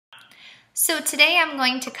So today I'm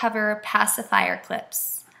going to cover pacifier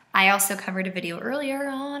clips. I also covered a video earlier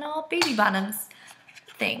on all baby bottoms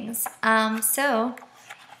things. So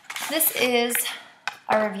this is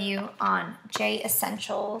a review on J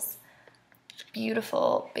Essentials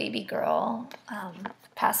beautiful baby girl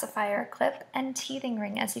pacifier clip and teething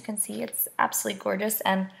ring. As you can see, it's absolutely gorgeous,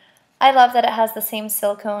 and I love that it has the same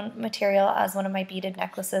silicone material as one of my beaded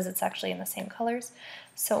necklaces. It's actually in the same colors,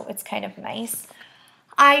 so it's kind of nice.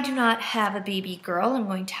 I do not have a baby girl. I'm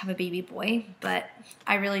going to have a baby boy, but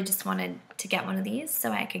I really just wanted to get one of these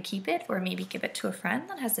so I could keep it or maybe give it to a friend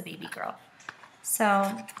that has a baby girl.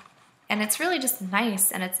 So, and it's really just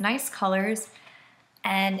nice, and it's nice colors,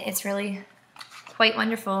 and it's really quite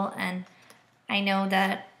wonderful, and I know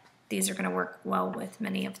that these are going to work well with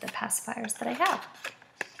many of the pacifiers that I have.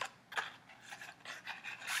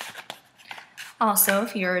 Also,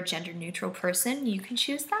 if you're a gender neutral person, you can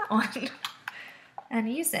choose that one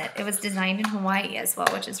and use it. It was designed in Hawaii as well,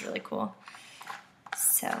 which is really cool.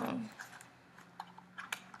 So,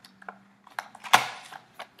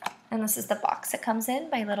 and this is the box it comes in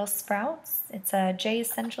by Little Sprouts. It's a J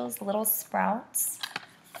Essentials Little Sprouts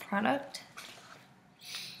product.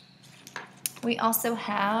 We also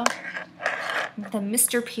have the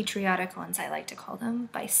Mr. Patriotic ones, I like to call them,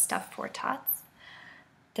 by Stuff for Tots.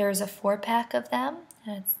 There's a 4-pack of them,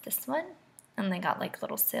 and it's this one. And they got like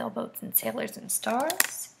little sailboats and sailors and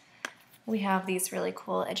stars. We have these really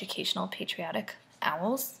cool educational patriotic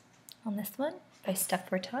owls on this one by Stuff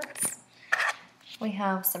for Tots. We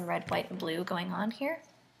have some red, white, and blue going on here.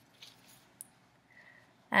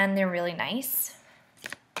 And they're really nice.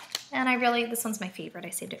 And this one's my favorite.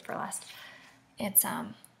 I saved it for last. It's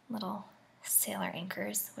little sailor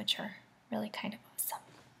anchors, which are really kind of awesome.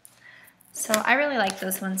 So I really like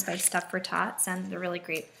those ones by Stuff for Tots, and they're really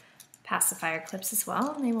great pacifier clips as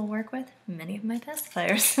well, and they will work with many of my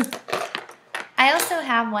pacifiers. I also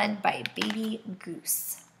have one by Baby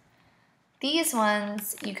Goose. These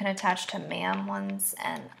ones you can attach to Ma'am ones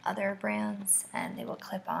and other brands, and they will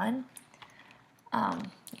clip on.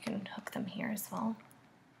 You can hook them here as well.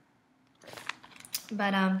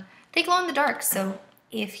 But they glow in the dark, so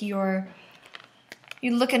if you're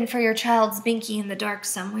looking for your child's binky in the dark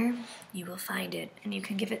somewhere, you will find it, and you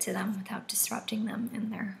can give it to them without disrupting them in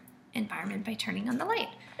their environment by turning on the light.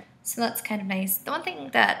 So that's kind of nice. The one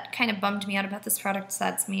thing that kind of bummed me out about this product is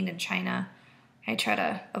that it's made in China. I try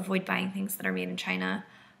to avoid buying things that are made in China,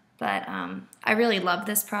 but I really love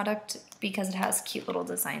this product because it has cute little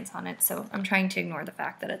designs on it, so I'm trying to ignore the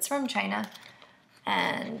fact that it's from China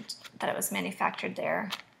and that it was manufactured there.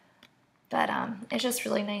 But it's just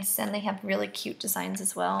really nice, and they have really cute designs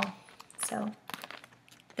as well. So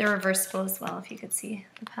they're reversible as well. If you could see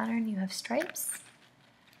the pattern, you have stripes,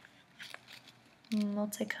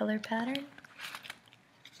 multicolor pattern,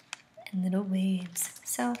 and little waves.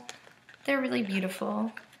 So they're really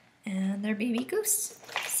beautiful, and they're Baby Goose.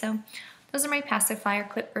 So those are my pacifier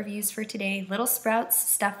clip reviews for today. Little Sprouts,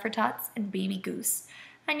 Stuff for Tots, and Baby Goose.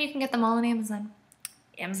 And you can get them all on Amazon.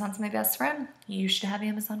 Amazon's my best friend. You should have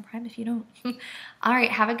Amazon Prime if you don't. All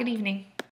right, have a good evening.